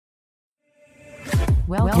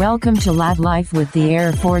Welcome to Lab Life with the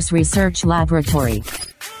Air Force Research Laboratory.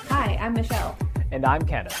 Hi, I'm Michelle. And I'm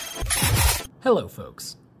Kenneth. Hello,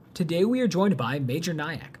 folks. Today we are joined by Major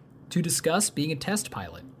Nayak to discuss being a test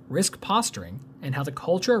pilot, risk posturing, and how the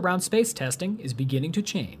culture around space testing is beginning to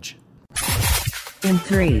change. In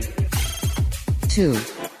 3, 2,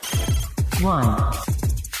 1.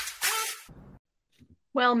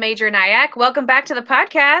 Well, Major Nayak, welcome back to the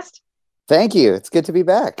podcast. Thank you. It's good to be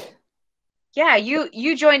back. Yeah,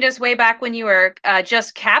 you joined us way back when you were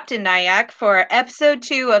just Captain Nayak for episode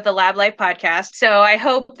 2 of the Lab Life podcast. So I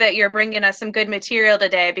hope that you're bringing us some good material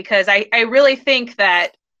today, because I really think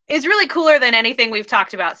that is really cooler than anything we've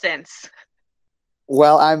talked about since.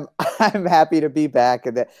 Well, I'm happy to be back,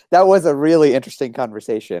 and that was a really interesting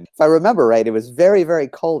conversation. If I remember right, it was very, very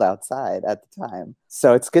cold outside at the time.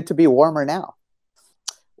 So it's good to be warmer now.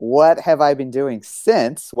 What have I been doing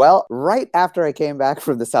since? Well, right after I came back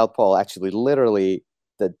from the South Pole, actually literally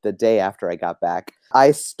the day after I got back, I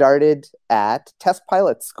started at test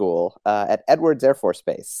pilot school at Edwards Air Force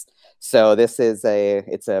Base. So this is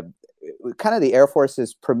it's kind of the Air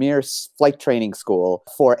Force's premier flight training school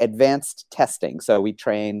for advanced testing. So we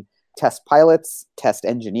train test pilots, test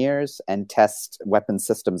engineers, and test weapons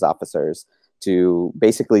systems officers to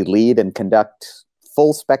basically lead and conduct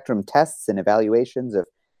full spectrum tests and evaluations of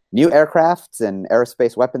new aircrafts and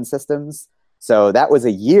aerospace weapon systems. So that was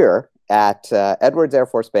a year at Edwards Air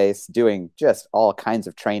Force Base doing just all kinds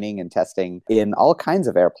of training and testing in all kinds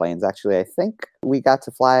of airplanes. Actually, I think we got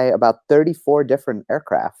to fly about 34 different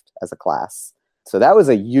aircraft as a class. So that was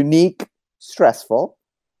a unique, stressful,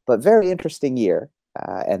 but very interesting year.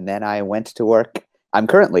 And then I went to work. I'm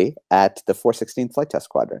currently at the 416th Flight Test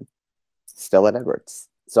Squadron, still at Edwards.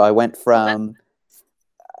 So I went from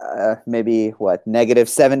maybe negative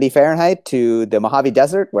 70 Fahrenheit to the Mojave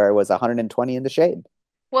Desert, where it was 120 in the shade.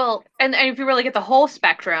 Well, and if you really get the whole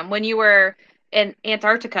spectrum, when you were in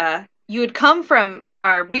Antarctica, you had come from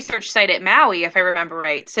our research site at Maui, if I remember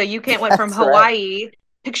right. So you went from Hawaii, right,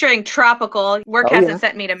 picturing tropical. Work hasn't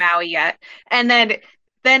sent me to Maui yet, and then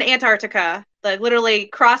Antarctica, like literally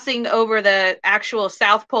crossing over the actual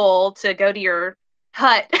South Pole to go to your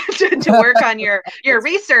hut to work on your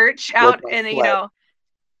research out in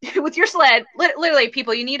with your sled. Literally,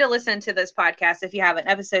 people, you need to listen to this podcast if you haven't,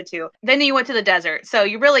 episode 2. Then you went to the desert. So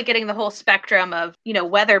you're really getting the whole spectrum of,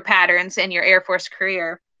 weather patterns in your Air Force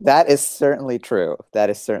career. That is certainly true.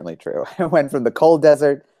 I went from the cold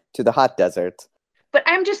desert to the hot desert. But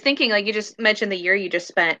I'm just thinking, like you just mentioned the year you just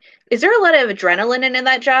spent. Is there a lot of adrenaline in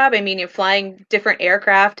that job? I mean, you're flying different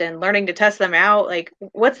aircraft and learning to test them out. Like,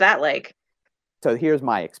 what's that like? So here's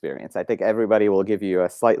my experience. I think everybody will give you a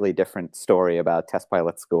slightly different story about test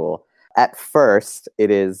pilot school. At first, it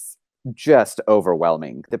is just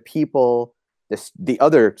overwhelming. The people, the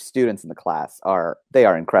other students in the class are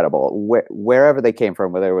incredible. Wherever they came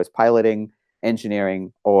from, whether it was piloting,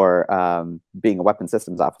 engineering, or being a weapons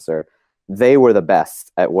systems officer, they were the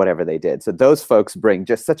best at whatever they did. So those folks bring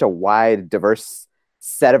just such a wide, diverse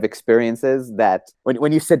set of experiences that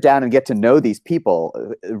when you sit down and get to know these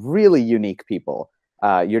people, really unique people,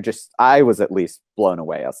 I was at least blown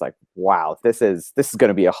away. I was like, wow, this is going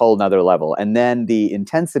to be a whole nother level. And then the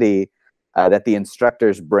intensity that the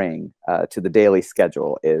instructors bring to the daily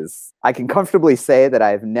schedule is, I can comfortably say that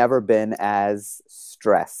I've never been as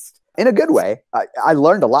stressed. In a good way. I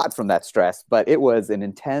learned a lot from that stress, but it was an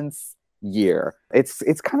intense year. It's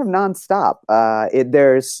kind of nonstop.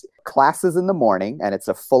 There's classes in the morning, and it's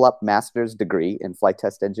a full-up master's degree in flight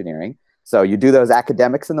test engineering. So you do those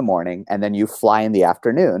academics in the morning, and then you fly in the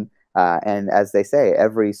afternoon. And as they say,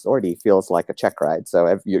 every sortie feels like a check ride.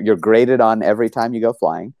 So you're graded on every time you go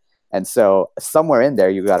flying. And so somewhere in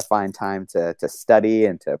there, you got to find time to study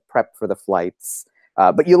and to prep for the flights.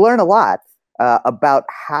 But you learn a lot about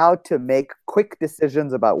how to make quick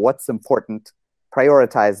decisions about what's important,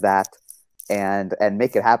 prioritize that, and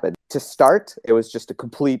make it happen. To start, it was just a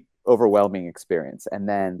complete overwhelming experience. And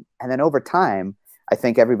then over time, I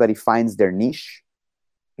think everybody finds their niche.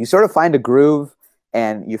 You sort of find a groove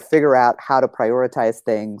and you figure out how to prioritize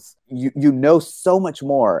things. You know so much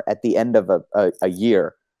more at the end of a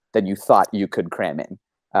year than you thought you could cram in.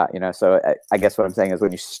 So I guess what I'm saying is,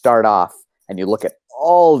 when you start off and you look at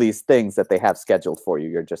all these things that they have scheduled for you,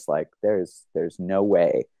 you're just like, there's no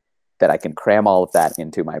way that I can cram all of that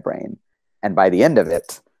into my brain. And by the end of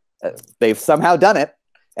it, they've somehow done it,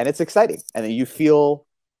 and it's exciting. And then you feel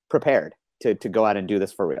prepared to go out and do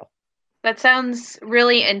this for real. That sounds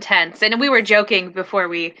really intense. And we were joking before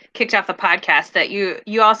we kicked off the podcast that you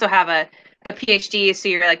also have a PhD, so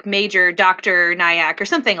you're like Major Dr. Nayak or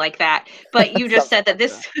something like that. But you just said that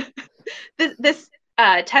this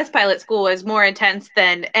test pilot school is more intense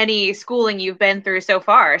than any schooling you've been through so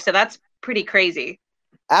far. So that's pretty crazy.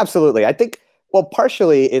 Absolutely. I think, well,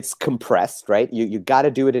 partially it's compressed, right? You got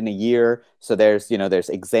to do it in a year. So there's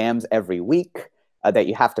exams every week that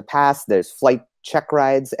you have to pass. There's flight check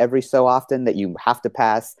rides every so often that you have to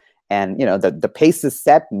pass. And, the pace is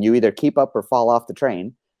set and you either keep up or fall off the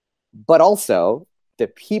train. But also the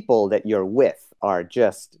people that you're with are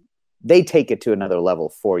they take it to another level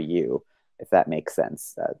for you, if that makes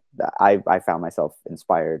sense. I found myself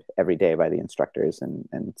inspired every day by the instructors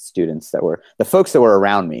and students the folks that were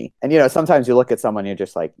around me. And, sometimes you look at someone, you're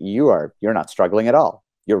just like, you're not struggling at all.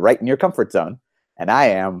 You're right in your comfort zone. And I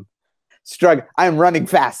am running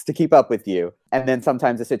fast to keep up with you. And then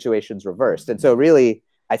sometimes the situation's reversed. And so really,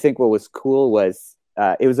 I think what was cool was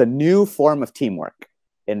it was a new form of teamwork,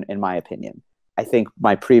 in my opinion. I think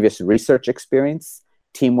my previous research experience,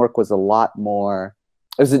 teamwork was a lot more,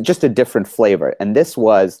 it was just a different flavor. And this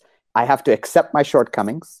was, I have to accept my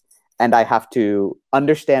shortcomings and I have to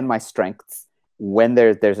understand my strengths when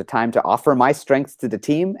there's a time to offer my strengths to the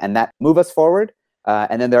team and that move us forward.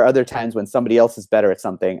 And then there are other times when somebody else is better at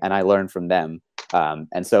something and I learn from them.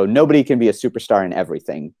 And so nobody can be a superstar in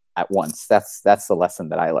everything at once. That's the lesson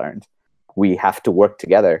that I learned. We have to work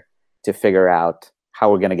together to figure out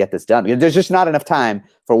how we're going to get this done. There's just not enough time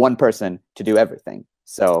for one person to do everything.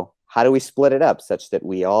 So how do we split it up such that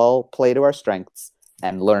we all play to our strengths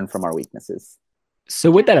and learn from our weaknesses? So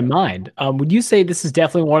with that in mind, would you say this is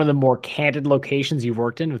definitely one of the more candid locations you've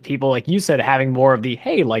worked in with people, like you said, having more of the,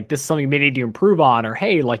 hey, like this is something you may need to improve on, or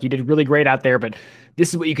hey, like you did really great out there, but this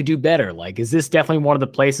is what you could do better. Like, is this definitely one of the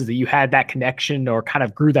places that you had that connection or kind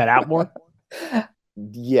of grew that out more?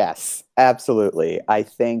 Yes, absolutely. I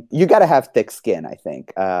think you got to have thick skin. I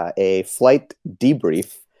think a flight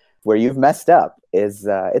debrief where you've messed up it's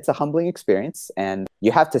a humbling experience, and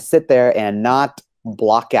you have to sit there and not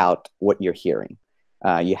block out what you're hearing.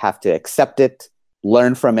 You have to accept it,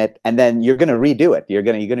 learn from it, and then you're going to redo it. You're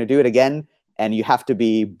going to do it again, and you have to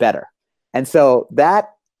be better. And so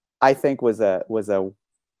that, I think, was a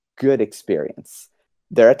good experience.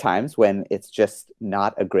 There are times when it's just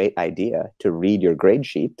not a great idea to read your grade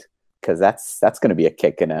sheet, because that's going to be a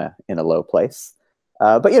kick in a low place.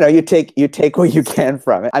 But you take what you can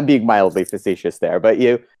from it. I'm being mildly facetious there, but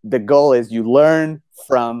the goal is you learn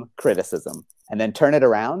from criticism and then turn it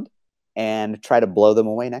around and try to blow them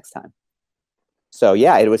away next time. So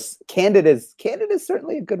yeah, it was candid is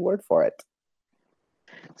certainly a good word for it.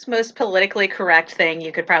 It's the most politically correct thing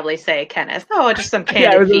you could probably say, Kenneth. Oh, just some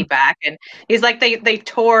candid feedback. And he's like, they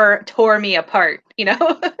tore me apart,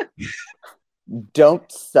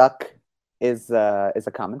 Don't suck is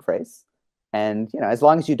a common phrase. And, as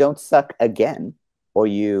long as you don't suck again, or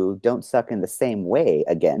you don't suck in the same way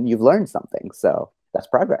again, you've learned something. So that's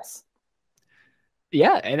progress.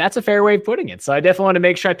 Yeah, and that's a fair way of putting it. So I definitely want to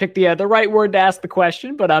make sure I pick the right word to ask the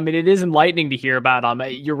question. But it is enlightening to hear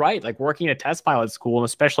about. You're right. Like working at test pilot school, and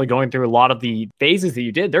especially going through a lot of the phases that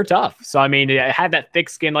you did, they're tough. So I had that thick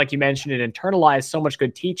skin, like you mentioned, and internalized so much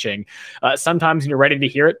good teaching. Sometimes when you're ready to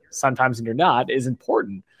hear it, sometimes when you're not, is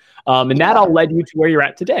important. That all led you to where you're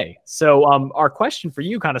at today. So our question for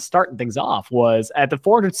you, kind of starting things off, was at the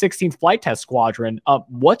 416th Flight Test Squadron,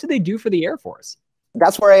 what do they do for the Air Force?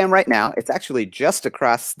 That's where I am right now. It's actually just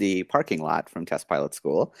across the parking lot from Test Pilot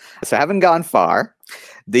School. So I haven't gone far.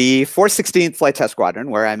 The 416th Flight Test Squadron,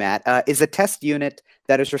 where I'm at, is a test unit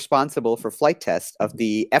that is responsible for flight tests of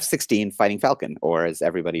the F-16 Fighting Falcon, or as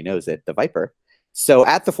everybody knows it, the Viper. So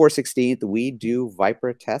at the 416th, we do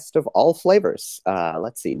Viper tests of all flavors.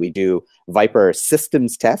 Let's see, we do Viper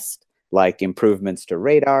systems test, like improvements to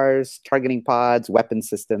radars, targeting pods, weapon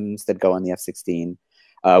systems that go on the F-16.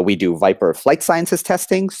 We do Viper flight sciences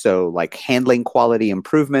testing, so like handling quality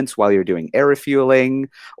improvements while you're doing air refueling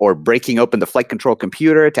or breaking open the flight control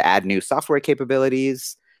computer to add new software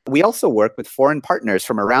capabilities. We also work with foreign partners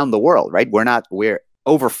from around the world, right? We're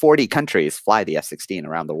over 40 countries fly the F-16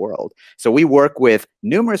 around the world. So we work with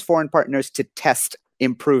numerous foreign partners to test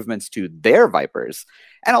improvements to their Vipers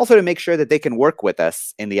and also to make sure that they can work with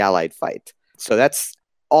us in the Allied fight. So that's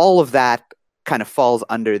all of that kind of falls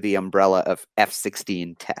under the umbrella of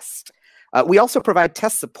F-16 test. We also provide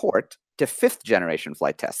test support to fifth generation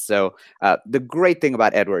flight tests. So the great thing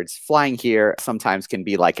about Edwards, flying here sometimes can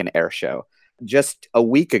be like an air show. Just a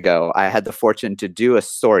week ago, I had the fortune to do a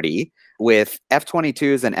sortie with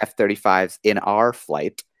F-22s and F-35s in our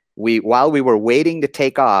flight. While we were waiting to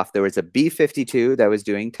take off, there was a B-52 that was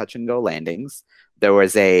doing touch and go landings. There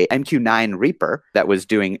was a MQ-9 Reaper that was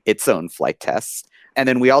doing its own flight tests. And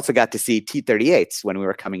then we also got to see T-38s when we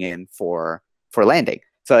were coming in for landing.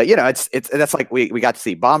 So, you know, it's that's like we got to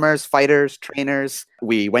see bombers, fighters, trainers.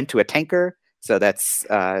 We went to a tanker. So that's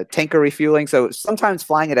tanker refueling. So sometimes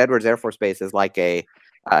flying at Edwards Air Force Base is like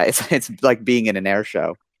it's like being in an air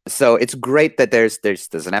show. So it's great that there's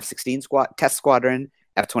an F-16 test squadron,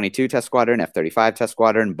 F-22 test squadron, F-35 test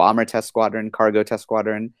squadron, bomber test squadron, cargo test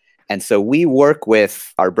squadron. And so we work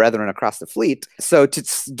with our brethren across the fleet so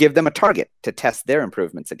to give them a target to test their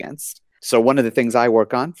improvements against. So one of the things I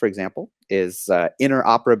work on, for example, is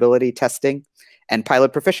interoperability testing and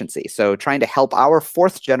pilot proficiency. So trying to help our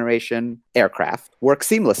 4th generation aircraft work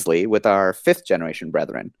seamlessly with our 5th generation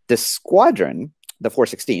brethren. The squadron, the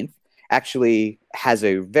 416th, actually has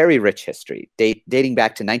a very rich history dating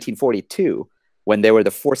back to 1942 when they were the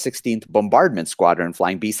 416th Bombardment Squadron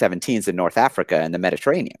flying B-17s in North Africa and the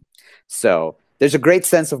Mediterranean. So there's a great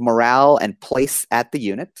sense of morale and place at the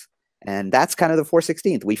unit. And that's kind of the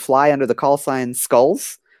 416th. We fly under the call sign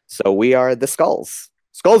Skulls. So we are the Skulls.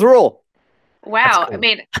 Skulls rule. Wow. Cool. I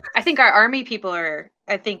mean, I think our Army people are,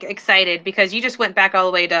 excited because you just went back all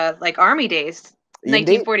the way to like Army days,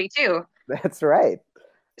 Indeed. 1942. That's right.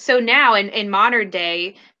 So now in modern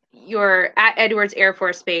day, you're at Edwards Air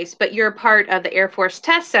Force Base, but you're part of the Air Force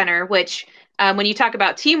Test Center, which when you talk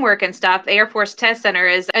about teamwork and stuff, the Air Force Test Center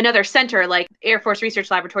is another center, like Air Force Research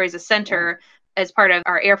Laboratory is a center as part of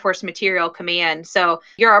our Air Force Material Command. So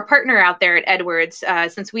you're our partner out there at Edwards,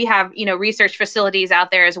 since we have, research facilities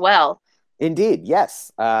out there as well. Indeed,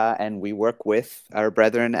 yes. And we work with our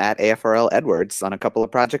brethren at AFRL Edwards on a couple of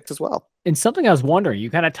projects as well. And something I was wondering,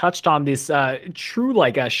 you kind of touched on this true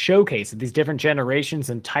like a showcase of these different generations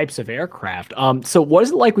and types of aircraft. So what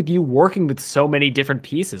is it like with you working with so many different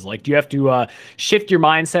pieces? Like, do you have to shift your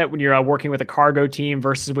mindset when you're working with a cargo team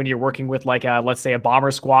versus when you're working with like let's say a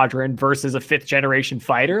bomber squadron versus a 5th generation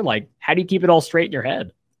fighter? Like, how do you keep it all straight in your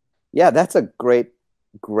head? Yeah, that's a great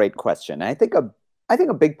question. I think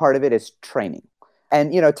a big part of it is training.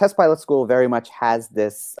 And, Test Pilot School very much has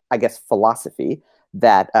this, I guess, philosophy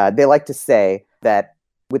that they like to say that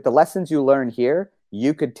with the lessons you learn here,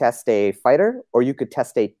 you could test a fighter or you could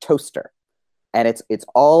test a toaster. And it's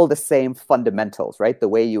all the same fundamentals, right? The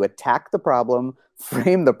way you attack the problem,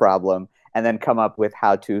 frame the problem, and then come up with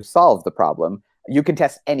how to solve the problem. You can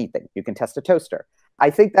test anything. You can test a toaster.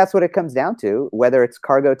 I think that's what it comes down to, whether it's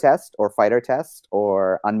cargo test or fighter test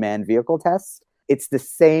or unmanned vehicle test. It's the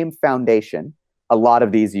same foundation. A lot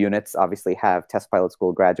of these units obviously have Test Pilot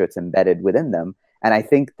School graduates embedded within them. And I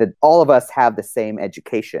think that all of us have the same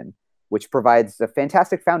education, which provides a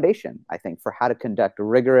fantastic foundation, I think, for how to conduct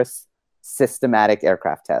rigorous, systematic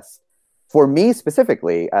aircraft tests. For me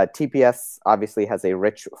specifically, TPS obviously has a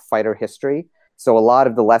rich fighter history. So a lot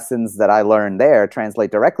of the lessons that I learned there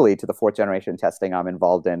translate directly to the 4th generation testing I'm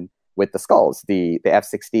involved in with the Skulls. The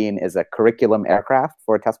F-16 is a curriculum aircraft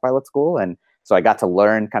for Test Pilot School. And so I got to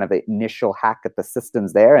learn kind of the initial hack at the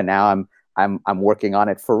systems there. And now I'm working on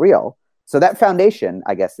it for real. So that foundation,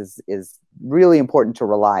 I guess, is really important to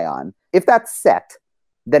rely on. If that's set,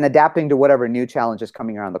 then adapting to whatever new challenge is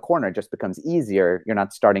coming around the corner just becomes easier. You're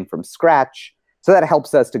not starting from scratch. So that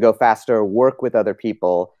helps us to go faster, work with other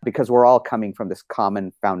people, because we're all coming from this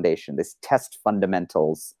common foundation, this test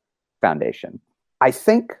fundamentals foundation. I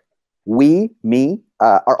think me,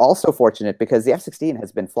 are also fortunate because the F-16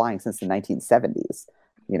 has been flying since the 1970s.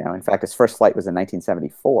 In fact, its first flight was in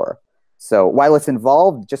 1974. So while it's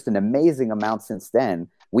involved just an amazing amount since then,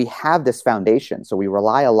 we have this foundation. So we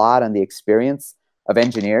rely a lot on the experience of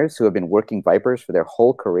engineers who have been working Vipers for their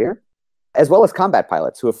whole career, as well as combat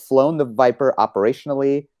pilots who have flown the Viper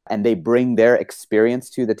operationally, and they bring their experience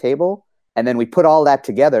to the table. And then we put all that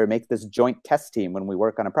together, make this joint test team when we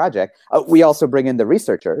work on a project. We also bring in the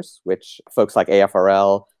researchers, which folks like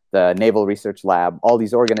AFRL, the Naval Research Lab, all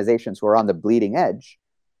these organizations who are on the bleeding edge,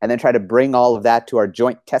 and then try to bring all of that to our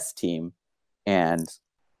joint test team and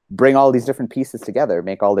bring all these different pieces together,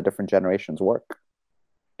 make all the different generations work.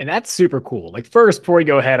 And that's super cool. Like, first, before we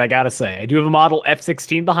go ahead, I got to say, I do have a model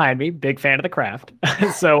F-16 behind me. Big fan of the craft.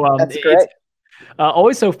 So That's great. It's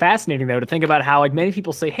always so fascinating, though, to think about how, like, many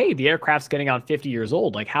people say, hey, the aircraft's getting on 50 years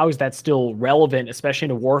old. Like, how is that still relevant, especially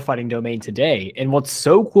in a warfighting domain today? And what's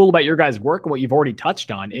so cool about your guys' work and what you've already touched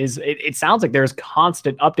on is it sounds like there's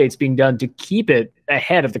constant updates being done to keep it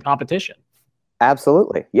ahead of the competition.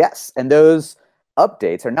 Absolutely. Yes. And those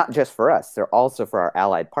updates are not just for us, they're also for our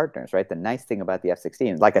allied partners, right? The nice thing about the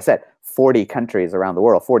F-16, like I said, 40 countries around the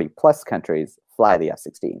world, 40 plus countries fly the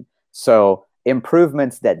F-16. So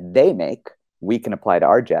improvements that they make, we can apply to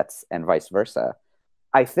our jets and vice versa.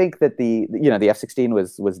 I think that the F-16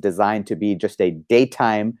 was designed to be just a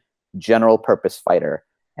daytime general purpose fighter.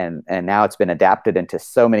 And now it's been adapted into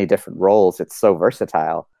so many different roles. It's so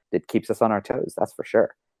versatile. it keeps us on our toes, that's for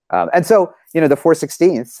sure. And so, the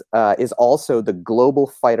 416th is also the Global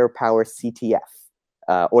Fighter Power CTF,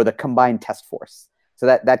 or the Combined Test Force. So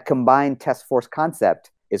that combined test force concept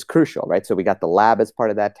is crucial, right? So we got the lab as part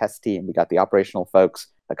of that test team. We got the operational folks,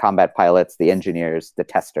 the combat pilots, the engineers, the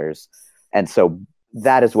testers. And so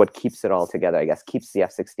that is what keeps it all together, I guess, keeps the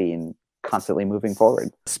F-16 constantly moving forward.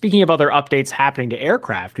 Speaking of other updates happening to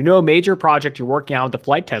aircraft, a major project you're working on with the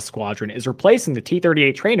Flight Test Squadron is replacing the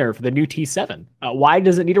T-38 trainer for the new T-7. Why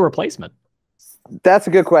does it need a replacement? That's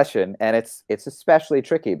a good question, and it's especially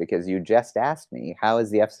tricky because you just asked me, how is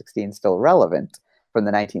the F-16 still relevant from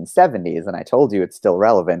the 1970s? And I told you it's still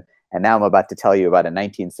relevant, and now I'm about to tell you about a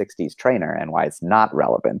 1960s trainer and why it's not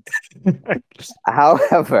relevant.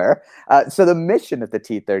 However, so the mission of the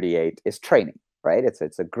T-38 is training, right?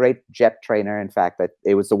 It's a great jet trainer. In fact,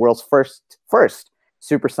 it was the world's first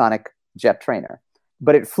supersonic jet trainer.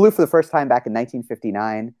 But it flew for the first time back in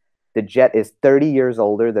 1959. The jet is 30 years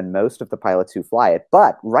older than most of the pilots who fly it.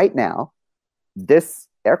 But right now, this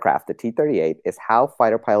aircraft, the T-38, is how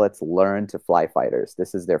fighter pilots learn to fly fighters.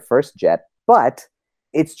 This is their first jet, but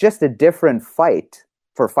it's just a different fight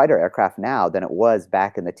for fighter aircraft now than it was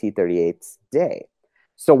back in the T-38's day.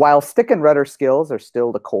 So while stick and rudder skills are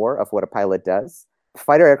still the core of what a pilot does,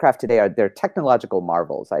 fighter aircraft today they're technological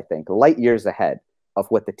marvels, I think, light years ahead of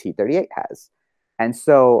what the T-38 has. And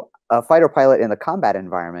so a fighter pilot in the combat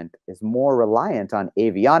environment is more reliant on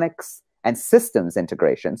avionics and systems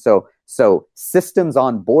integration. So systems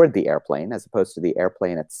on board the airplane as opposed to the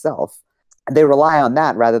airplane itself. They rely on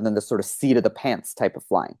that rather than the sort of seat of the pants type of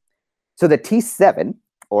flying. So the T-7,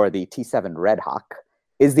 or the T-7 Red Hawk,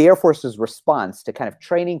 is the Air Force's response to kind of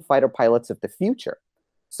training fighter pilots of the future.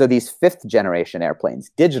 So these fifth generation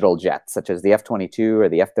airplanes, digital jets such as the F-22 or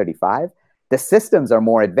the F-35, the systems are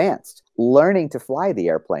more advanced. Learning to fly the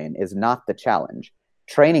airplane is not the challenge.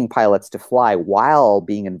 Training pilots to fly while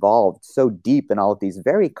being involved so deep in all of these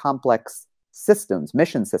very complex systems,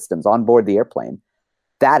 mission systems on board the airplane,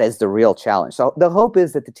 that is the real challenge. So the hope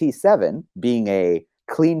is that the T-7, being a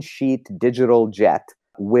clean sheet digital jet,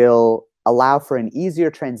 will allow for an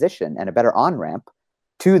easier transition and a better on-ramp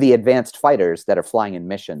to the advanced fighters that are flying in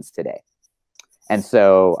missions today. And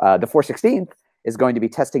so the 416th is going to be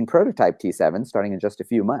testing prototype T-7 starting in just a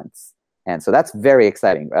few months. And so that's very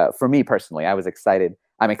exciting. For me personally, I was excited.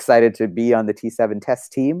 I'm excited to be on the T-7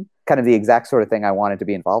 test team, kind of the exact sort of thing I wanted to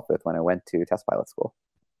be involved with when I went to test pilot school.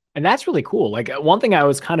 And that's really cool. Like, one thing I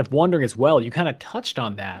was kind of wondering as well, you kind of touched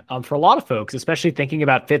on that. For a lot of folks, especially thinking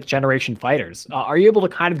about fifth generation fighters, are you able to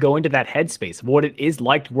kind of go into that headspace of what it is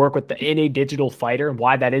like to work in a digital fighter and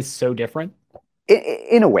why that is so different?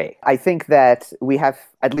 In a way, I think that we have,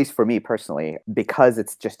 at least for me personally, because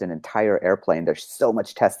it's just an entire airplane, there's so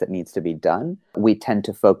much test that needs to be done. We tend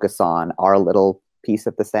to focus on our little piece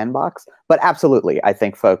of the sandbox. But absolutely, I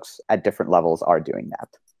think folks at different levels are doing that.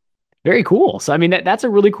 Very cool. So, I mean, that's a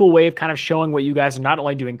really cool way of kind of showing what you guys are not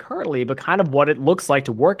only doing currently, but kind of what it looks like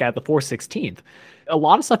to work at the 416th. A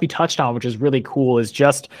lot of stuff you touched on, which is really cool, is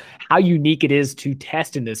just how unique it is to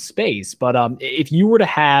test in this space. But if you were to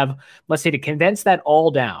have, let's say, to condense that all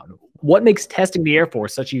down, what makes testing the Air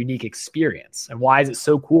Force such a unique experience? And why is it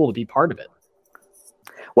so cool to be part of it?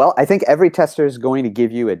 Well, I think every tester is going to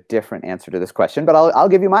give you a different answer to this question, but I'll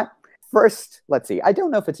give you mine. First, let's see. I don't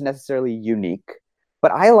know if it's necessarily unique,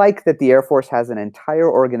 but I like that the Air Force has an entire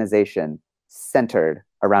organization centered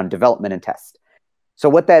around development and test. So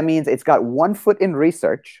what that means, it's got one foot in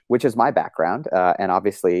research, which is my background. And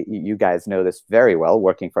obviously, you guys know this very well,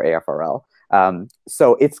 working for AFRL.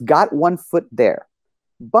 So it's got one foot there.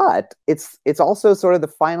 But it's also sort of the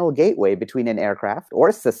final gateway between an aircraft or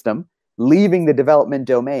a system leaving the development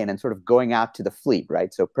domain and sort of going out to the fleet,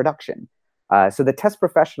 right? So production. So the test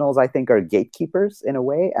professionals, I think, are gatekeepers in a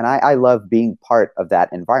way, and I love being part of that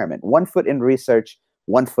environment. One foot in research,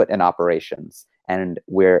 one foot in operations, and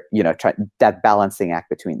we're trying that balancing act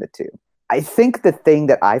between the two. I think the thing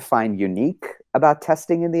that I find unique about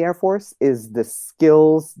testing in the Air Force is the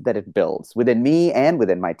skills that it builds within me and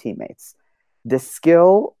within my teammates. The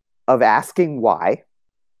skill of asking why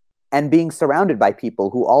and being surrounded by people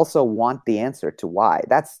who also want the answer to why.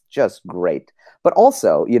 That's just great. But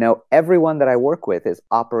also, everyone that I work with is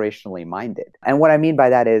operationally minded. And what I mean by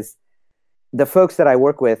that is the folks that I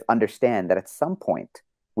work with understand that at some point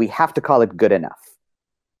we have to call it good enough.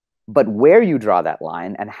 But where you draw that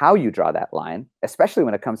line and how you draw that line, especially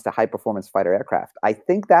when it comes to high performance fighter aircraft, I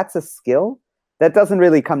think that's a skill that doesn't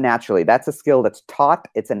really come naturally. That's a skill that's taught.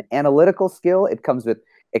 It's an analytical skill. It comes with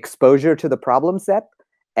exposure to the problem set.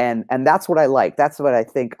 And that's what I like. That's what I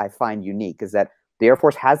think I find unique, is that the Air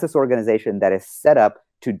Force has this organization that is set up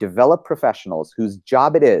to develop professionals whose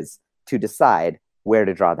job it is to decide where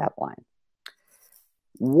to draw that line.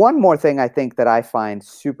 One more thing I think that I find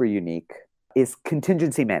super unique is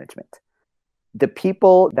contingency management. The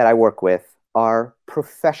people that I work with are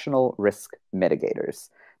professional risk mitigators.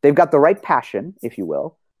 They've got the right passion, if you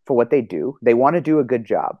will, for what they do. They want to do a good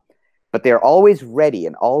job, but they're always ready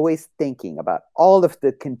and always thinking about all of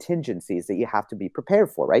the contingencies that you have to be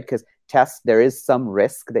prepared for, right? Because tests, there is some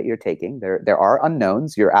risk that you're taking. There are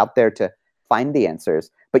unknowns. You're out there to find the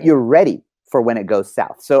answers, but you're ready for when it goes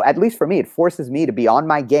south. So at least for me, it forces me to be on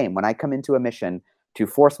my game when I come into a mission, to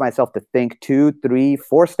force myself to think 2, 3,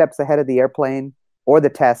 4 steps ahead of the airplane or the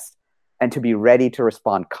test, and to be ready to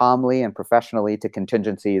respond calmly and professionally to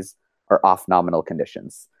contingencies or off nominal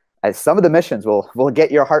conditions. As some of the missions will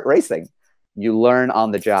get your heart racing. You learn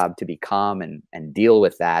on the job to be calm and deal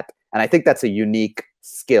with that. And I think that's a unique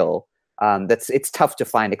skill. It's tough to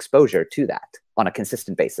find exposure to that on a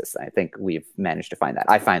consistent basis. I think we've managed to find that.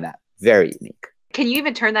 I find that very unique. Can you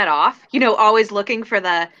even turn that off? Always looking for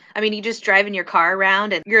you just driving your car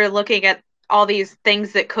around and you're looking at all these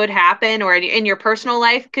things that could happen, or in your personal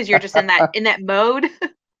life, because you're just in that mode.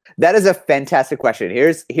 That is a fantastic question.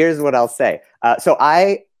 Here's what I'll say. So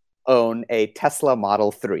I own a Tesla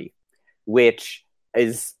Model 3, which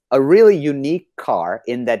is a really unique car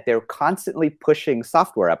in that they're constantly pushing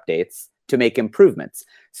software updates to make improvements.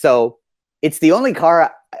 So it's the only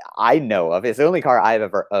car I know of, it's the only car I've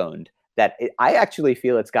ever owned that I actually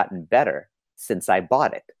feel it's gotten better since I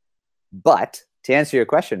bought it. But to answer your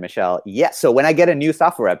question, Michelle, yes. So when I get a new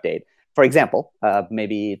software update, for example,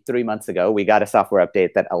 maybe 3 months ago, we got a software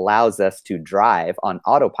update that allows us to drive on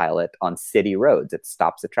autopilot on city roads. It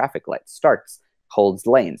stops at traffic lights, starts, holds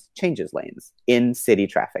lanes, changes lanes in city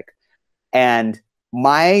traffic. And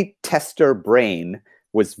my tester brain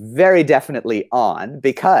was very definitely on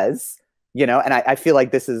because, and I feel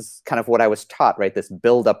like this is kind of what I was taught, right? This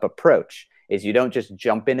build-up approach is you don't just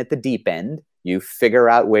jump in at the deep end. You figure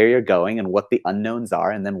out where you're going and what the unknowns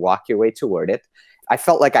are and then walk your way toward it. I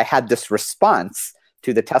felt like I had this response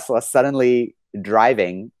to the Tesla suddenly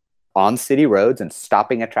driving on city roads and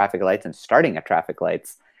stopping at traffic lights and starting at traffic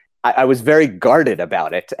lights. I was very guarded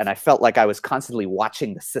about it, and I felt like I was constantly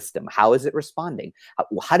watching the system. How is it responding?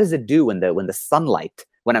 How does it do when the sunlight,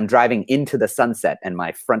 when I'm driving into the sunset and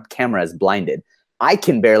my front camera is blinded? I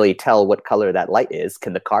can barely tell what color that light is.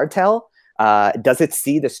 Can the car tell? Does it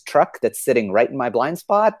see this truck that's sitting right in my blind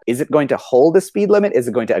spot? Is it going to hold the speed limit? Is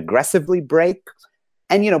it going to aggressively brake?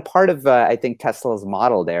 And, part of, I think, Tesla's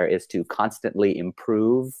model there is to constantly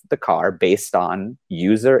improve the car based on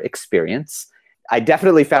user experience. I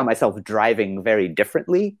definitely found myself driving very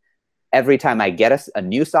differently every time I get a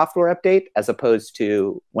new software update, as opposed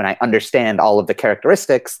to when I understand all of the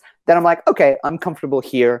characteristics, then I'm like, okay, I'm comfortable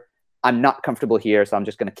here. I'm not comfortable here, so I'm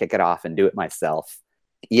just going to kick it off and do it myself.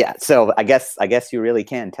 Yeah, so I guess you really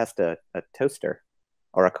can test a toaster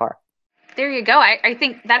or a car. There you go. I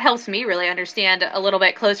think that helps me really understand a little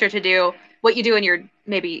bit closer to do what you do in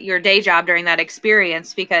your day job during that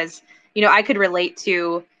experience, because, I could relate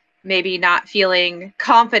to maybe not feeling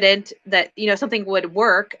confident that, something would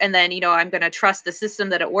work. And then, I'm going to trust the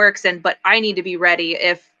system that it works. But I need to be ready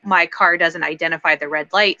if my car doesn't identify the red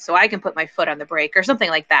light, so I can put my foot on the brake or something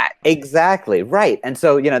like that. Exactly. Right. And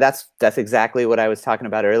so, that's exactly what I was talking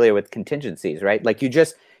about earlier with contingencies, right? Like you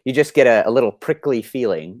just get a little prickly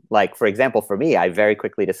feeling. Like, for example, for me, I very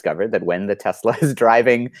quickly discovered that when the Tesla is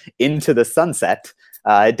driving into the sunset,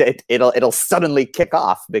 it'll suddenly kick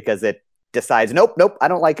off because it decides, nope, I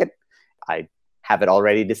don't like it. I have it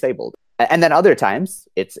already disabled. And then other times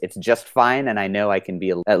it's just fine, and I know I can be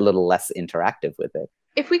a little less interactive with it.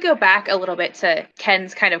 If we go back a little bit to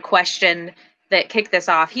Ken's kind of question that kicked this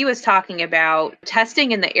off, he was talking about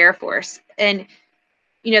testing in the Air Force. And,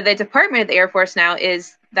 the Department of the Air Force now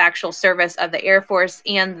is the actual service of the Air Force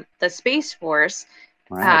and the Space Force.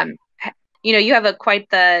 Right. You have quite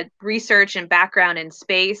the research and background in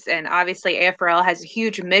space, and obviously AFRL has a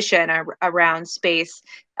huge mission around space.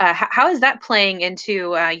 How is that playing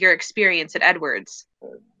into your experience at Edwards?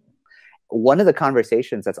 One of the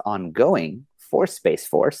conversations that's ongoing for Space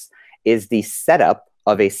Force is the setup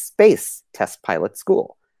of a space test pilot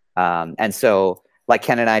school. And so, like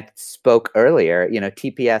Ken and I spoke earlier,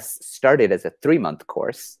 TPS started as a 3-month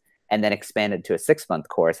course and then expanded to a 6-month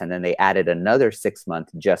course. And then they added another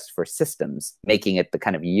 6-month just for systems, making it the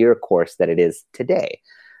kind of year course that it is today.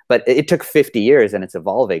 But it took 50 years and it's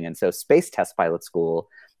evolving. And so Space Test Pilot School,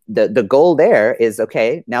 the goal there is,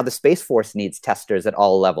 okay, now the Space Force needs testers at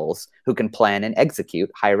all levels who can plan and execute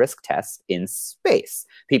high-risk tests in space.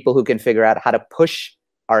 People who can figure out how to push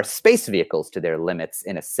our space vehicles to their limits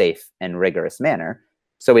in a safe and rigorous manner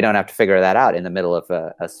so we don't have to figure that out in the middle of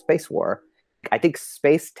a space war. I think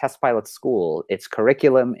Space Test Pilot School, its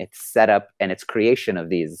curriculum, its setup, and its creation of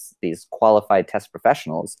these qualified test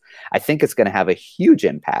professionals, I think it's going to have a huge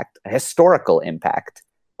impact, a historical impact,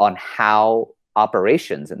 on how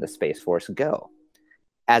operations in the Space Force go.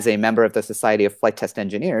 As a member of the Society of Flight Test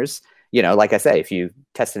Engineers, like I say, if you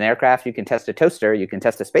test an aircraft, you can test a toaster, you can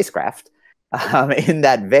test a spacecraft. In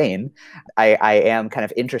that vein, I am kind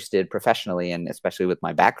of interested professionally, and especially with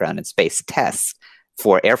my background in space tests,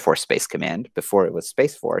 for Air Force Space Command before it was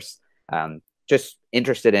Space Force, just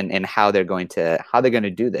interested in how they're going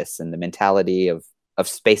to do this, and the mentality of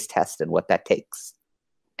space test and what that takes.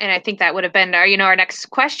 And I think that would have been our next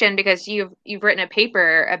question, because you've written a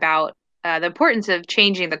paper about the importance of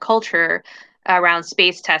changing the culture around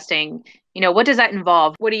space testing. What does that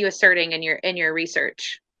involve? What are you asserting in your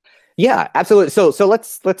research? Yeah, absolutely. So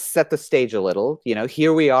let's set the stage a little.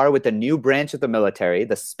 Here we are with a new branch of the military,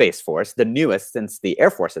 the Space Force, the newest since the Air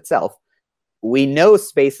Force itself. We know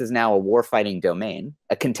space is now a warfighting domain,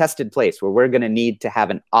 a contested place where we're going to need to have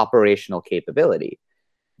an operational capability.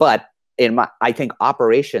 But I think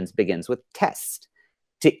operations begins with test.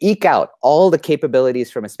 To eke out all the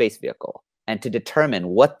capabilities from a space vehicle and to determine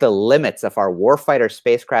what the limits of our warfighter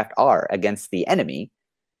spacecraft are against the enemy,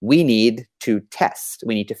 we need to test.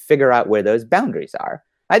 We need to figure out where those boundaries are.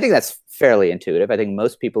 I think that's fairly intuitive. I think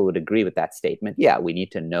most people would agree with that statement. Yeah, we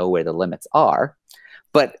need to know where the limits are.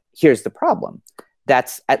 But here's the problem.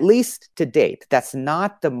 That's, at least to date, that's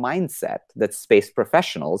not the mindset that space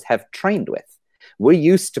professionals have trained with. We're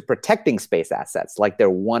used to protecting space assets like they're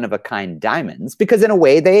one-of-a-kind diamonds, because in a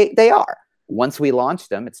way they are. Once we launch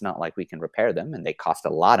them, it's not like we can repair them, and they cost a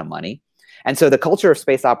lot of money. And so the culture of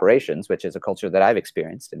space operations, which is a culture that I've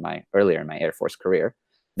experienced earlier in my Air Force career,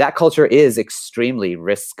 that culture is extremely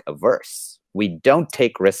risk averse. We don't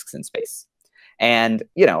take risks in space. And,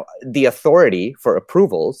 the authority for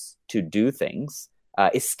approvals to do things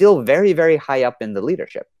is still very, very high up in the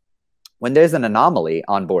leadership. When there's an anomaly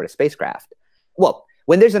on board a spacecraft,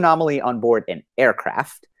 when there's an anomaly on board an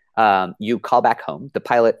aircraft, you call back home. The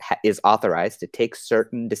pilot is authorized to take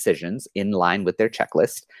certain decisions in line with their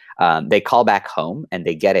checklist. They call back home and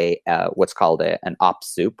they get what's called an op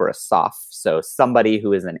soup or a SOF. So somebody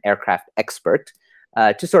who is an aircraft expert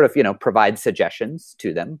to sort of, provide suggestions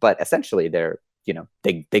to them. But essentially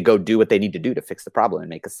they go do what they need to do to fix the problem and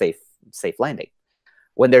make a safe landing.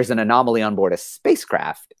 When there's an anomaly on board a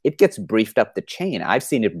spacecraft, it gets briefed up the chain. I've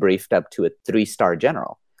seen it briefed up to a 3-star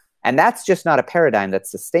general. And that's just not a paradigm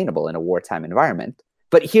that's sustainable in a wartime environment.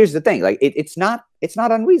 But here's the thing, it's not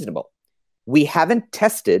unreasonable. We haven't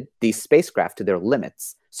tested these spacecraft to their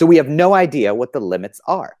limits. So we have no idea what the limits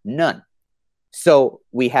are. None. So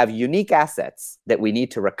we have unique assets that we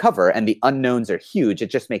need to recover, and the unknowns are huge.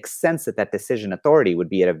 It just makes sense that decision authority would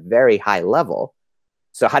be at a very high level.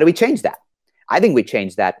 So how do we change that? I think we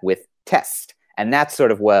change that with test. And that's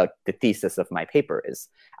sort of what the thesis of my paper is.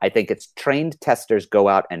 I think it's trained testers go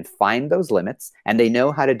out and find those limits, and they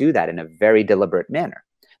know how to do that in a very deliberate manner.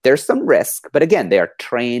 There's some risk, but again, they are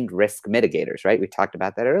trained risk mitigators, right? We talked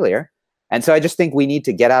about that earlier. And so I just think we need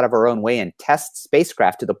to get out of our own way and test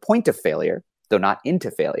spacecraft to the point of failure, though not into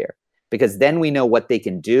failure, because then we know what they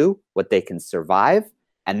can do, what they can survive.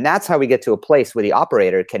 And that's how we get to a place where the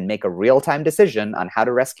operator can make a real-time decision on how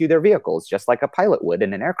to rescue their vehicles, just like a pilot would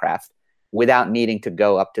in an aircraft, without needing to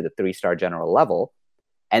go up to the 3-star general level.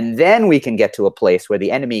 And then we can get to a place where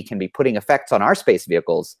the enemy can be putting effects on our space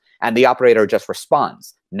vehicles, and the operator just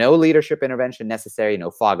responds. No leadership intervention necessary,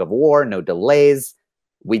 no fog of war, no delays.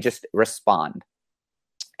 We just respond.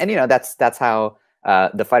 And, that's how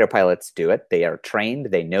the fighter pilots do it. They are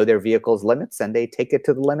trained, they know their vehicle's limits, and they take it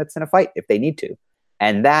to the limits in a fight if they need to.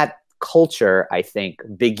 And that culture, I think,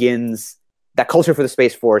 that culture for the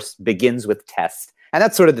Space Force begins with test. And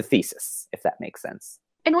that's sort of the thesis, if that makes sense.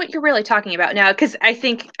 And what you're really talking about now, because I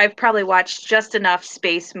think I've probably watched just enough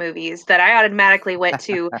space movies that I automatically went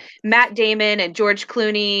to Matt Damon and George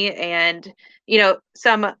Clooney and,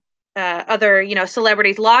 some other,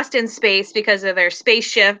 celebrities lost in space because of their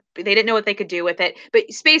spaceship. They didn't know what they could do with it. But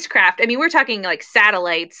spacecraft, I mean, we're talking like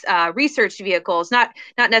satellites, research vehicles, not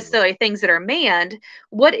necessarily things that are manned.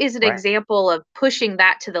 What is an example of pushing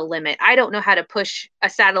that to the limit? I don't know how to push a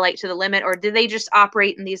satellite to the limit, or do they just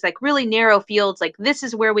operate in these like really narrow fields? Like, this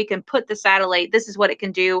is where we can put the satellite. This is what it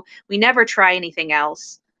can do. We never try anything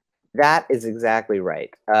else. That is exactly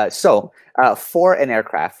right. So for an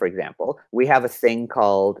aircraft, for example, we have a thing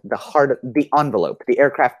called the envelope, the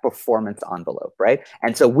aircraft performance envelope, right?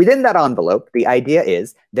 And so within that envelope, the idea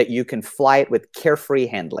is that you can fly it with carefree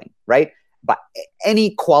handling, right? But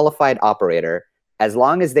any qualified operator as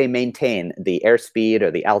long as they maintain the airspeed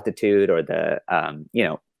or the altitude or the,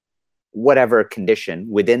 whatever condition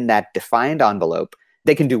within that defined envelope,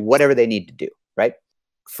 they can do whatever they need to do, right?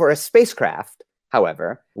 For a spacecraft,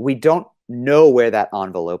 however, we don't know where that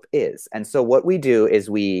envelope is. And so what we do is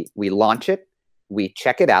we launch it, we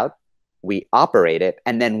check it out, we operate it,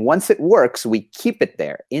 and then once it works, we keep it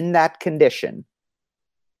there in that condition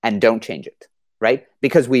and don't change it, right?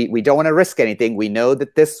 Because we don't want to risk anything. We know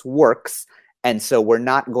that this works, and so we're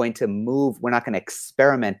not going to move, we're not going to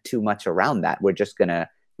experiment too much around that. We're just going to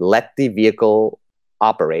let the vehicle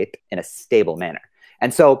operate in a stable manner.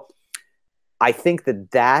 And so I think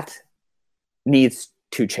that needs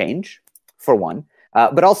to change, for one.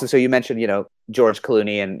 But also, so you mentioned, George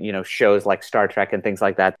Clooney and, shows like Star Trek and things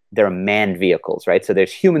like that. They're manned vehicles, right? So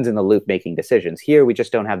there's humans in the loop making decisions. Here, we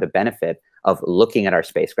just don't have the benefit of looking at our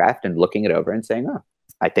spacecraft and looking it over and saying, oh,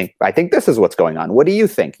 I think this is what's going on. What do you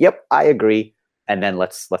think? Yep, I agree. And then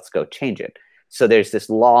let's go change it. So there's this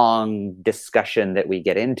long discussion that we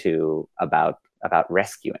get into about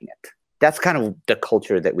rescuing it. That's kind of the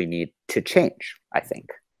culture that we need to change, I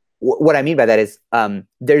think. What I mean by that is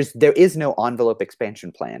there is no envelope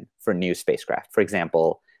expansion plan for new spacecraft. For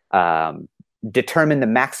example, determine the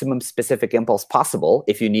maximum specific impulse possible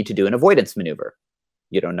if you need to do an avoidance maneuver.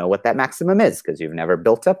 You don't know what that maximum is because you've never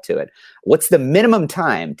built up to it. What's the minimum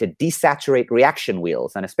time to desaturate reaction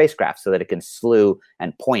wheels on a spacecraft so that it can slew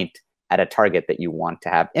and point at a target that you want to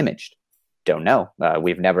have imaged? Don't know.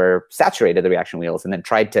 We've never saturated the reaction wheels and then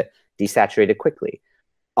tried to desaturate it quickly.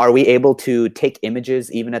 Are we able to take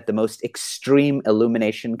images even at the most extreme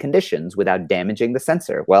illumination conditions without damaging the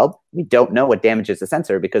sensor? Well, we don't know what damages the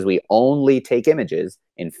sensor because we only take images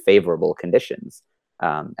in favorable conditions.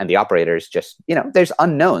 And the operators just, there's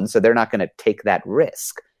unknowns, so they're not going to take that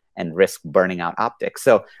risk and risk burning out optics.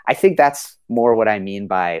 So I think that's more what I mean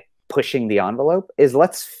by pushing the envelope, is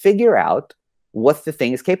let's figure out what the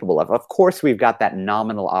thing is capable of. Of course, we've got that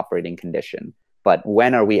nominal operating condition, but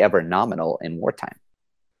when are we ever nominal in wartime?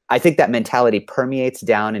 I think that mentality permeates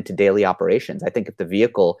down into daily operations. I think if the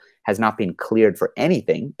vehicle has not been cleared for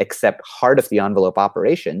anything except heart of the envelope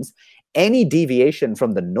operations, any deviation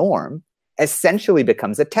from the norm essentially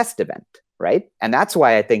becomes a test event, right? And that's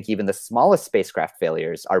why I think even the smallest spacecraft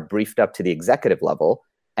failures are briefed up to the executive level,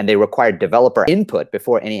 and they require developer input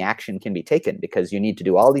before any action can be taken, because you need to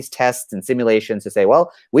do all these tests and simulations to say,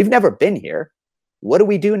 well, we've never been here. What do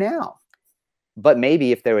we do now? But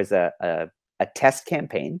maybe if there was a test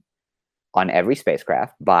campaign on every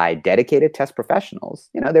spacecraft by dedicated test professionals,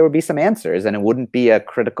 there would be some answers and it wouldn't be a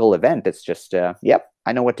critical event. It's just, yep,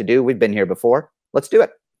 I know what to do. We've been here before. Let's do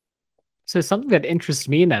it. So something that interests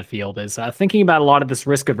me in that field is thinking about a lot of this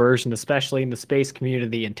risk aversion, especially in the space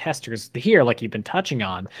community and testers here, like you've been touching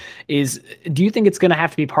on, is do you think it's going to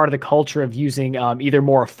have to be part of the culture of using either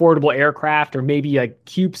more affordable aircraft or maybe like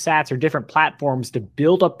CubeSats or different platforms to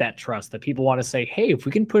build up that trust that people want to say, hey, if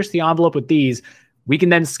we can push the envelope with these, we can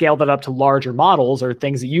then scale that up to larger models or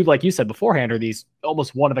things that like you said beforehand, are these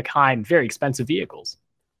almost one-of-a-kind, very expensive vehicles?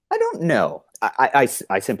 I don't know. I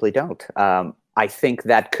simply don't. I think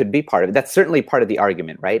that could be part of it. That's certainly part of the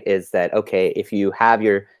argument, right? Is that, okay, if you have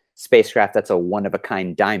your spacecraft that's a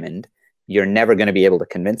one-of-a-kind diamond, you're never going to be able to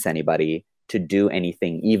convince anybody to do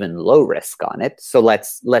anything even low risk on it. So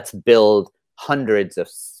let's build hundreds of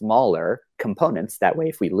smaller components. That way,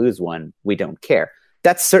 if we lose one, we don't care.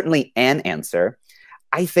 That's certainly an answer.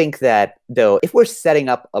 I think that, though, if we're setting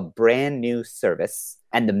up a brand new service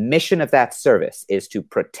and the mission of that service is to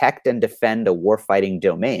protect and defend a warfighting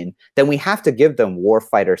domain, then we have to give them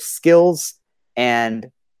warfighter skills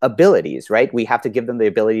and abilities, right? We have to give them the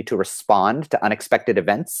ability to respond to unexpected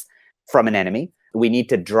events from an enemy. We need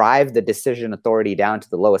to drive the decision authority down to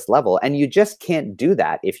the lowest level. And you just can't do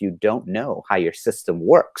that if you don't know how your system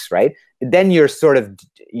works, right? Then you're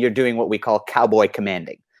doing what we call cowboy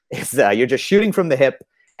commanding. You're just shooting from the hip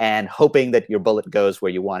and hoping that your bullet goes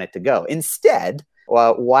where you want it to go. Instead,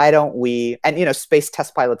 well, why don't we, and Space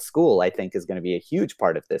Test Pilot School, I think, is going to be a huge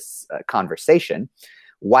part of this conversation.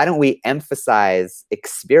 Why don't we emphasize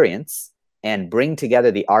experience and bring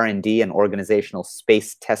together the R&D and organizational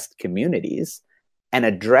space test communities and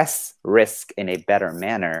address risk in a better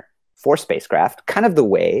manner for spacecraft, kind of the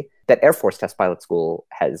way that Air Force Test Pilot School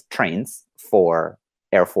trains for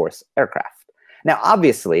Air Force aircraft. Now,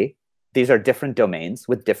 obviously, these are different domains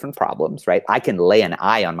with different problems, right? I can lay an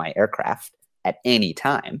eye on my aircraft at any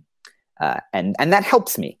time, and that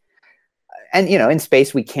helps me. And, in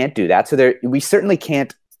space, we can't do that. So we certainly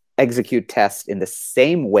can't execute tests in the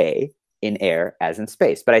same way in air as in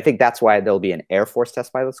space. But I think that's why there'll be an Air Force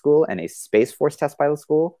Test Pilot School and a Space Force Test Pilot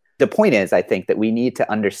School, the point is, I think that we need to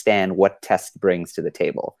understand what test brings to the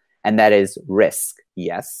table. And that is risk,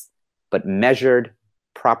 yes, but measured,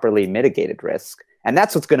 properly mitigated risk. And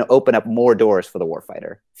that's what's going to open up more doors for the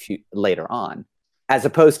warfighter later on, as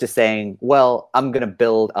opposed to saying, well, I'm going to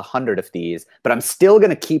build 100 of these, but I'm still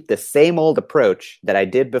going to keep the same old approach that I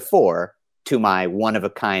did before to my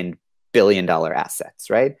one-of-a-kind billion-dollar assets,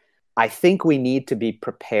 right? I think we need to be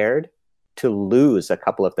prepared to lose a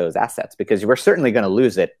couple of those assets, because we're certainly going to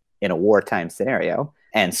lose it in a wartime scenario.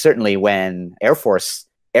 And certainly when Air Force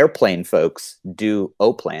airplane folks do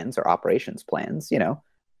O plans or operations plans,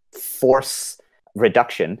 force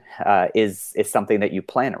reduction is something that you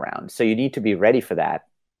plan around. So you need to be ready for that.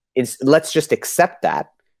 Let's just accept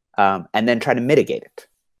that and then try to mitigate it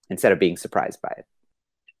instead of being surprised by it.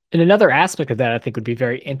 And another aspect of that I think would be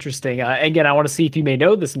very interesting. Again, I want to see if you may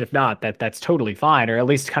know this, and if not, that's totally fine, or at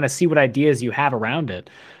least kind of see what ideas you have around it.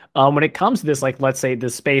 When it comes to this, like, let's say the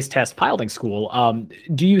space test piloting school,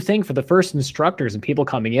 do you think for the first instructors and people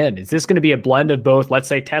coming in, is this going to be a blend of both, let's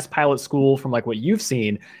say, test pilot school from like what you've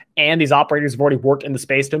seen, and these operators have already worked in the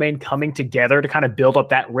space domain coming together to kind of build up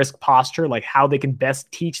that risk posture, like how they can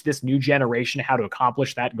best teach this new generation how to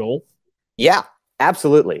accomplish that goal? Yeah,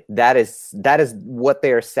 absolutely. That is what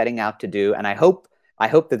they are setting out to do. And I hope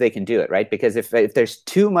that they can do it, right? Because if there's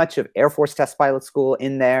too much of Air Force test pilot school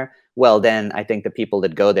in there, well, then I think the people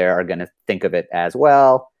that go there are going to think of it as,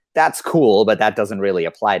 well, that's cool, but that doesn't really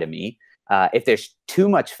apply to me. If there's too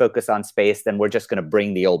much focus on space, then we're just going to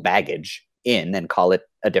bring the old baggage in and call it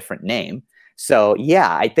a different name. So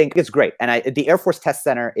yeah, I think it's great. And the Air Force Test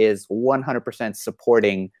Center is 100%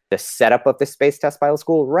 supporting the setup of the Space Test Pilot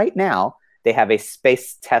School. Right now, they have a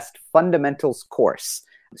space test fundamentals course.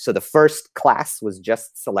 So the first class was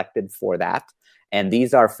just selected for that. And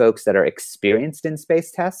these are folks that are experienced in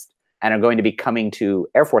space test and are going to be coming to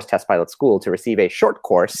Air Force Test Pilot School to receive a short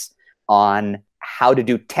course on how to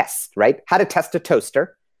do tests, right? How to test a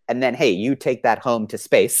toaster. And then, hey, you take that home to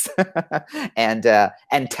space and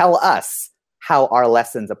tell us how our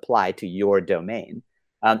lessons apply to your domain.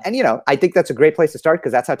 I think that's a great place to start,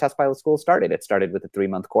 because that's how Test Pilot School started. It started with a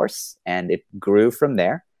 3-month course and it grew from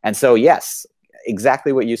there. And so, yes,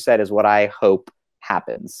 exactly what you said is what I hope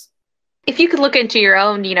happens. If you could look into your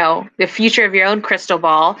own, the future of your own crystal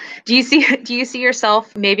ball, do you see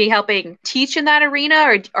yourself maybe helping teach in that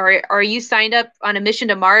arena, or are you signed up on a mission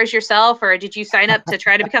to Mars yourself, or did you sign up to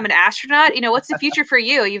try to become an astronaut? What's the future for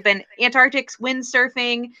you? You've been Antarctic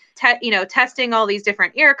windsurfing, testing all these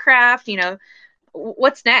different aircraft.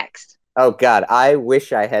 What's next? Oh God, I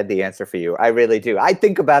wish I had the answer for you. I really do. I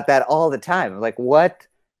think about that all the time. Like, what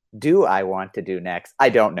do I want to do next? I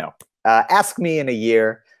don't know. Ask me in a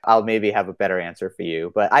year. I'll maybe have a better answer for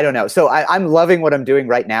you, but I don't know. So I'm loving what I'm doing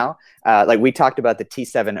right now. Like we talked about the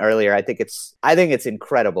T-7 earlier. I think it's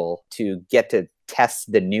incredible to get to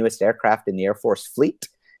test the newest aircraft in the Air Force fleet,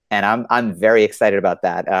 and I'm very excited about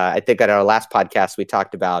that. I think at our last podcast we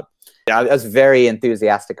talked about. I was very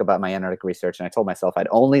enthusiastic about my Antarctic research, and I told myself I'd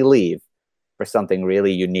only leave for something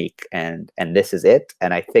really unique, and this is it.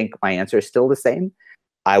 And I think my answer is still the same.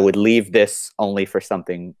 I would leave this only for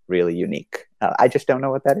something really unique. I just don't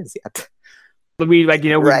know what that is yet. We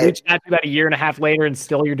Right. reached out to about a year and a half later, and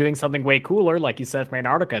still you're doing something way cooler, like you said, from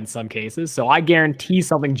Antarctica in some cases. So I guarantee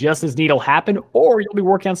something just as neat will happen, or you'll be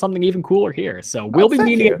working on something even cooler here. So we'll be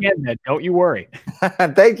meeting again then. Don't you worry.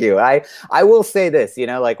 Thank you. I will say this,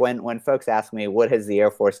 like when folks ask me, what has the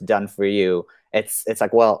Air Force done for you? It's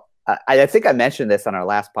like, well, I think I mentioned this on our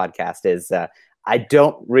last podcast, is I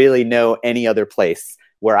don't really know any other place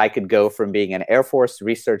where I could go from being an Air Force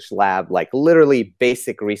research lab, like literally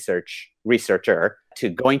basic researcher, to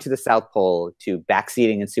going to the South Pole, to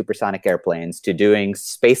backseating in supersonic airplanes, to doing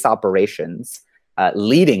space operations,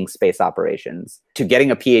 leading space operations, to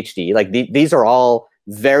getting a PhD. Like these are all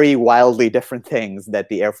very wildly different things that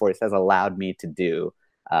the Air Force has allowed me to do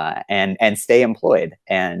and stay employed.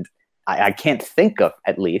 And I can't think of,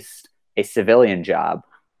 at least, a civilian job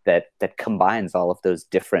that combines all of those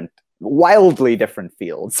wildly different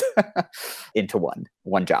fields into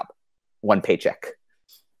one job, one paycheck.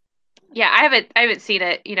 Yeah, I haven't seen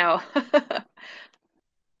it,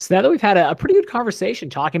 So now that we've had a pretty good conversation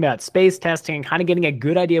talking about space testing and kind of getting a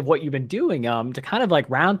good idea of what you've been doing, to kind of like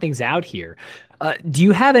round things out here, do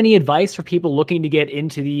you have any advice for people looking to get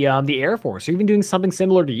into the Air Force, or even doing something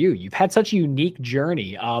similar to you? You've had such a unique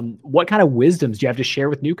journey. What kind of wisdoms do you have to share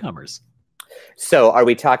with newcomers? So are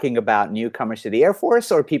we talking about newcomers to the Air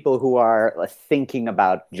Force, or people who are thinking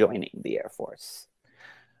about joining the Air Force?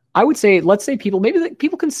 I would say, let's say people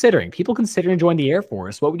considering joining the Air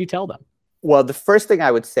Force. What would you tell them? Well, the first thing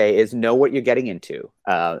I would say is know what you're getting into.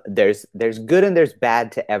 There's good and there's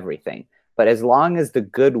bad to everything, but as long as the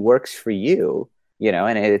good works for you,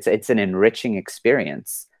 and it's an enriching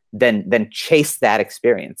experience, then chase that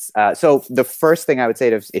experience. So the first thing I would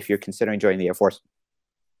say if you're considering joining the Air Force,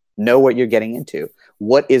 know what you're getting into.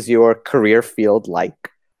 What is your career field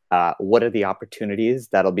like? What are the opportunities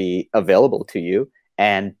that'll be available to you?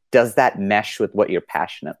 And does that mesh with what you're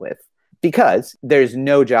passionate with? Because there's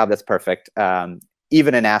no job that's perfect.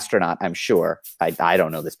 Even an astronaut, I'm sure, I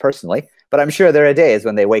don't know this personally, but I'm sure there are days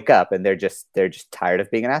when they wake up and they're just tired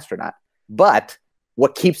of being an astronaut. But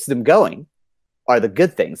what keeps them going are the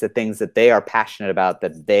good things, the things that they are passionate about,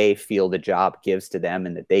 that they feel the job gives to them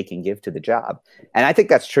and that they can give to the job. And I think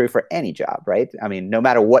that's true for any job, right? I mean, no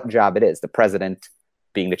matter what job it is, the president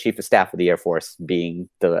being the chief of staff of the Air Force, being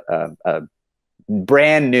the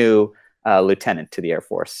brand new lieutenant to the Air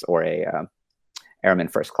Force, or a airman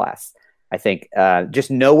first class. I think just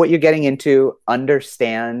know what you're getting into,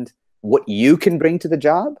 understand what you can bring to the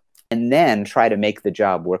job, and then try to make the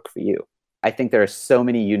job work for you. I think there are so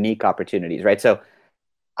many unique opportunities, right? So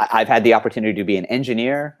I've had the opportunity to be an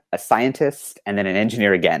engineer, a scientist, and then an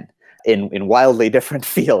engineer again in wildly different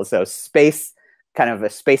fields. So space, kind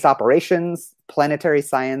of space operations, planetary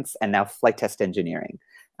science, and now flight test engineering.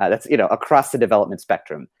 That's, across the development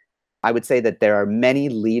spectrum. I would say that there are many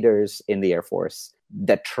leaders in the Air Force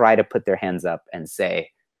that try to put their hands up and say,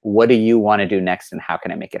 what do you want to do next and how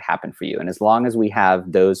can I make it happen for you? And as long as we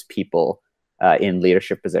have those people in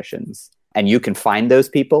leadership positions, and you can find those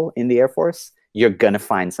people in the Air Force, you're going to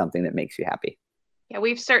find something that makes you happy. Yeah,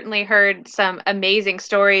 we've certainly heard some amazing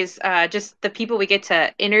stories. Just the people we get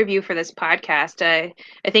to interview for this podcast.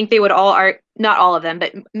 I think they would not all of them,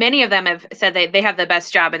 but many of them have said they have the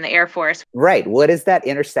best job in the Air Force. Right. What is that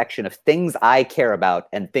intersection of things I care about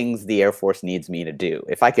and things the Air Force needs me to do?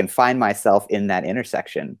 If I can find myself in that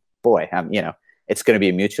intersection, boy, it's going to be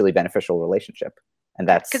a mutually beneficial relationship. And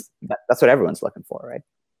that's what everyone's looking for, right?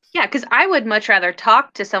 Yeah, because I would much rather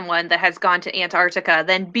talk to someone that has gone to Antarctica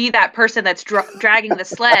than be that person that's dragging the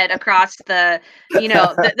sled across the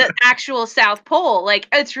actual South Pole. Like,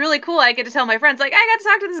 it's really cool. I get to tell my friends, like, I got to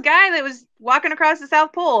talk to this guy that was walking across the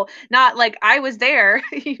South Pole. Not like I was there,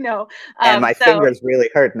 And my fingers really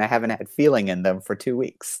hurt and I haven't had feeling in them for 2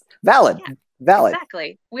 weeks. Valid. Yeah. Valid.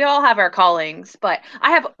 Exactly. We all have our callings, but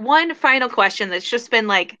I have one final question that's just been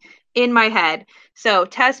like in my head. So,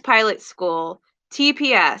 test pilot school,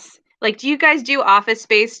 TPS, like, do you guys do Office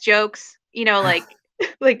Space jokes?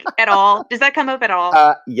 Like at all? Does that come up at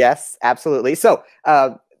all? Yes, absolutely. So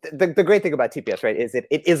the great thing about TPS, right, is it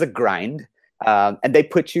is a grind, and they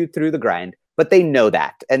put you through the grind, but they know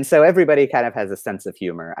that, and so everybody kind of has a sense of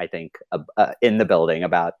humor, I think, in the building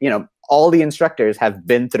about all the instructors have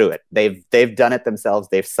been through it. They've done it themselves.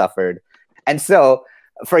 They've suffered, and so,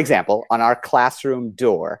 for example, on our classroom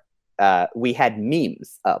door, we had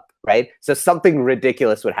memes up, right? So something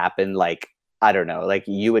ridiculous would happen, like, I don't know, like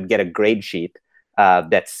you would get a grade sheet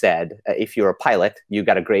that said, if you're a pilot, you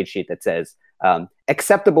got a grade sheet that says,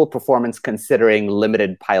 acceptable performance considering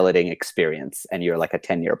limited piloting experience, and you're like a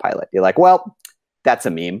 10-year pilot. You're like, well, that's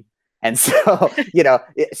a meme. And so,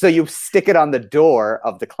 so you stick it on the door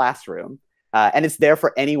of the classroom, and it's there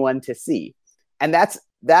for anyone to see. And that's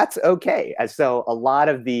okay. And so a lot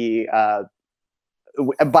of the...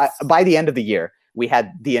 by the end of the year, we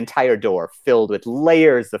had the entire door filled with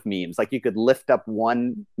layers of memes. Like, you could lift up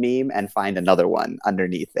one meme and find another one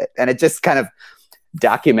underneath it. And it just kind of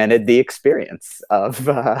documented the experience of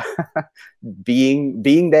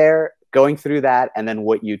being there, going through that, and then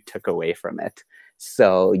what you took away from it.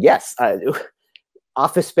 So yes,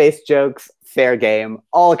 Office Space jokes, fair game,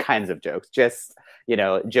 all kinds of jokes. Just,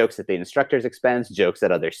 jokes at the instructor's expense, jokes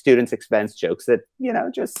at other students' expense, jokes at,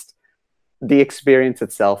 just the experience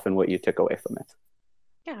itself and what you took away from it.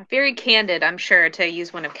 Yeah, very candid, I'm sure, to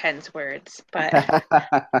use one of Ken's words, but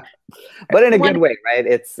but in a good way, right?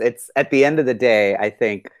 It's at the end of the day, I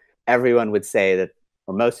think everyone would say that,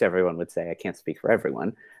 or most everyone would say, I can't speak for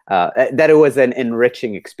everyone, that it was an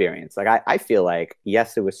enriching experience. Like, I feel like,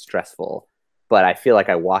 yes, it was stressful, but I feel like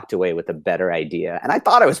I walked away with a better idea. And I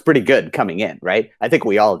thought I was pretty good coming in, right? I think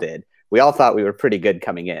we all did. We all thought we were pretty good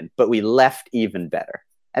coming in, but we left even better.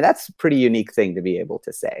 And that's a pretty unique thing to be able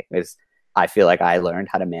to say, is I feel like I learned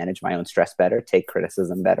how to manage my own stress better, take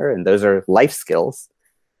criticism better. And those are life skills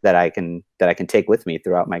that I can take with me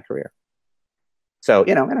throughout my career. So,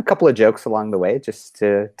 and a couple of jokes along the way, just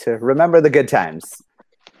to remember the good times.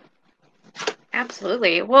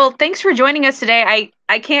 Absolutely. Well, thanks for joining us today.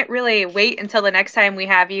 I can't really wait until the next time we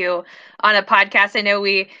have you on a podcast. I know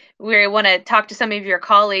we want to talk to some of your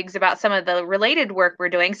colleagues about some of the related work we're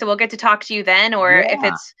doing. So we'll get to talk to you then, or if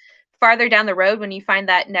it's farther down the road when you find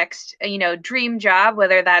that next, dream job,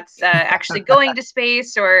 whether that's actually going to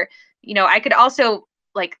space or, I could also,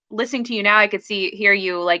 like, listening to you now, I could hear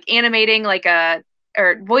you like animating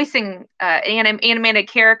or voicing animated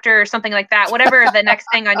character or something like that. Whatever the next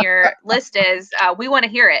thing on your list is, we want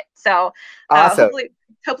to hear it. So awesome.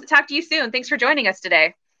 Hope to talk to you soon. Thanks for joining us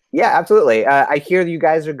today. Yeah, absolutely. I hear you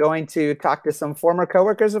guys are going to talk to some former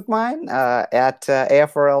coworkers of mine at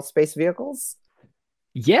AFRL Space Vehicles.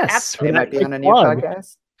 Yes. They might be on a new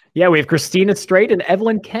podcast. Yeah, we have Christina Straight and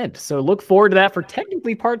Evelyn Kent. So look forward to that for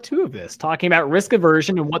technically part 2 of this, talking about risk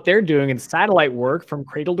aversion and what they're doing in satellite work from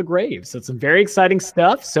cradle to grave. So it's some very exciting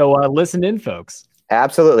stuff. So listen in, folks.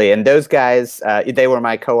 Absolutely. And those guys, they were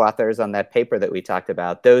my co-authors on that paper that we talked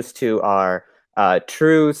about. Those two are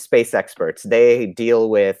true space experts. They deal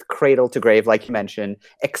with cradle to grave, like you mentioned,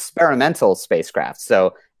 experimental spacecraft.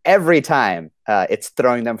 So every time it's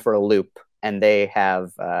throwing them for a loop, and they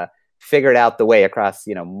have figured out the way across,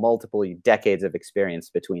 multiple decades of experience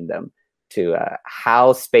between them to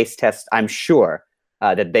how space tests. I'm sure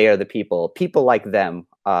that they are the people like them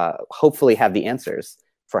hopefully have the answers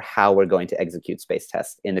for how we're going to execute space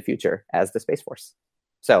tests in the future as the Space Force.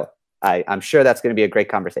 So I'm sure that's going to be a great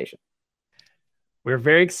conversation. We're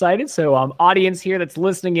very excited. So audience here that's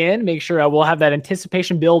listening in, make sure we'll have that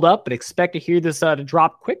anticipation build up, but expect to hear this to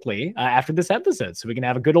drop quickly after this episode so we can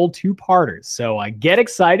have a good old 2-parters. So get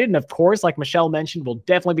excited. And of course, like Michelle mentioned, we'll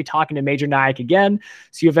definitely be talking to Major Nayak again.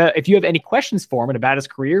 So if you have any questions for him and about his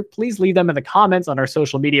career, please leave them in the comments on our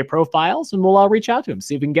social media profiles and we'll reach out to him,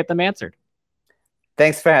 see if we can get them answered.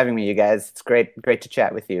 Thanks for having me, you guys. It's great to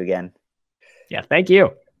chat with you again. Yeah, thank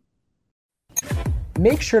you.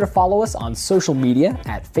 Make sure to follow us on social media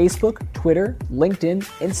at Facebook, Twitter, LinkedIn,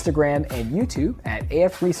 Instagram, and YouTube at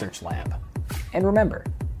AF Research Lab. And remember,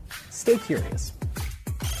 stay curious.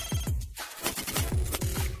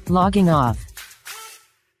 Logging off.